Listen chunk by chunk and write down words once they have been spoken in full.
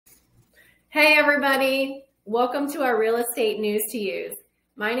Hey everybody, welcome to our real estate news to use.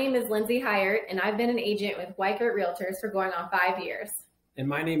 My name is Lindsay Hyatt and I've been an agent with Weichert Realtors for going on 5 years. And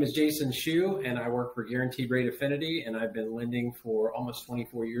my name is Jason Shue and I work for Guaranteed Rate Affinity and I've been lending for almost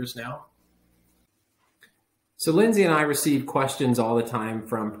 24 years now. So Lindsay and I receive questions all the time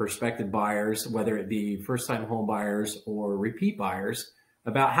from prospective buyers, whether it be first-time home buyers or repeat buyers,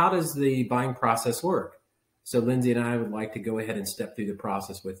 about how does the buying process work. So Lindsay and I would like to go ahead and step through the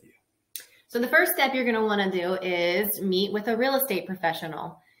process with you. So the first step you're going to want to do is meet with a real estate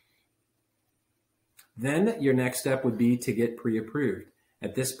professional. Then your next step would be to get pre-approved.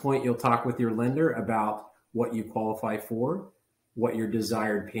 At this point, you'll talk with your lender about what you qualify for, what your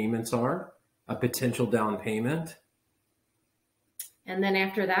desired payments are, a potential down payment. And then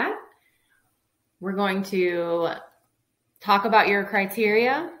after that, we're going to talk about your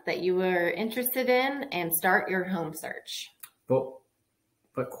criteria that you were interested in and start your home search.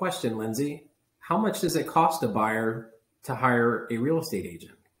 But question, Lindsay, how much does it cost a buyer to hire a real estate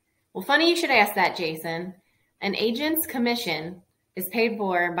agent? Well, funny you should ask that, Jason. An agent's commission is paid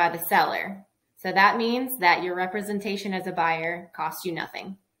for by the seller. So that means that your representation as a buyer costs you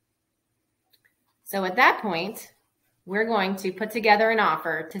nothing. So at that point, we're going to put together an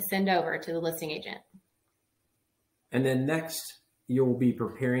offer to send over to the listing agent. And then next, you'll be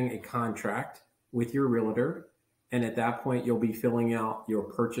preparing a contract with your realtor. And at that point, you'll be filling out your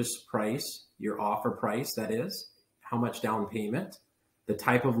purchase price, your offer price, that is, how much down payment, the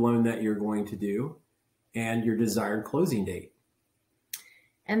type of loan that you're going to do, and your desired closing date.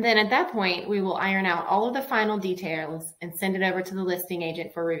 And then at that point, we will iron out all of the final details and send it over to the listing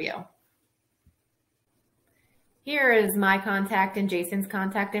agent for review. Here is my contact and Jason's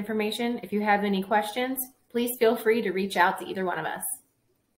contact information. If you have any questions, please feel free to reach out to either one of us.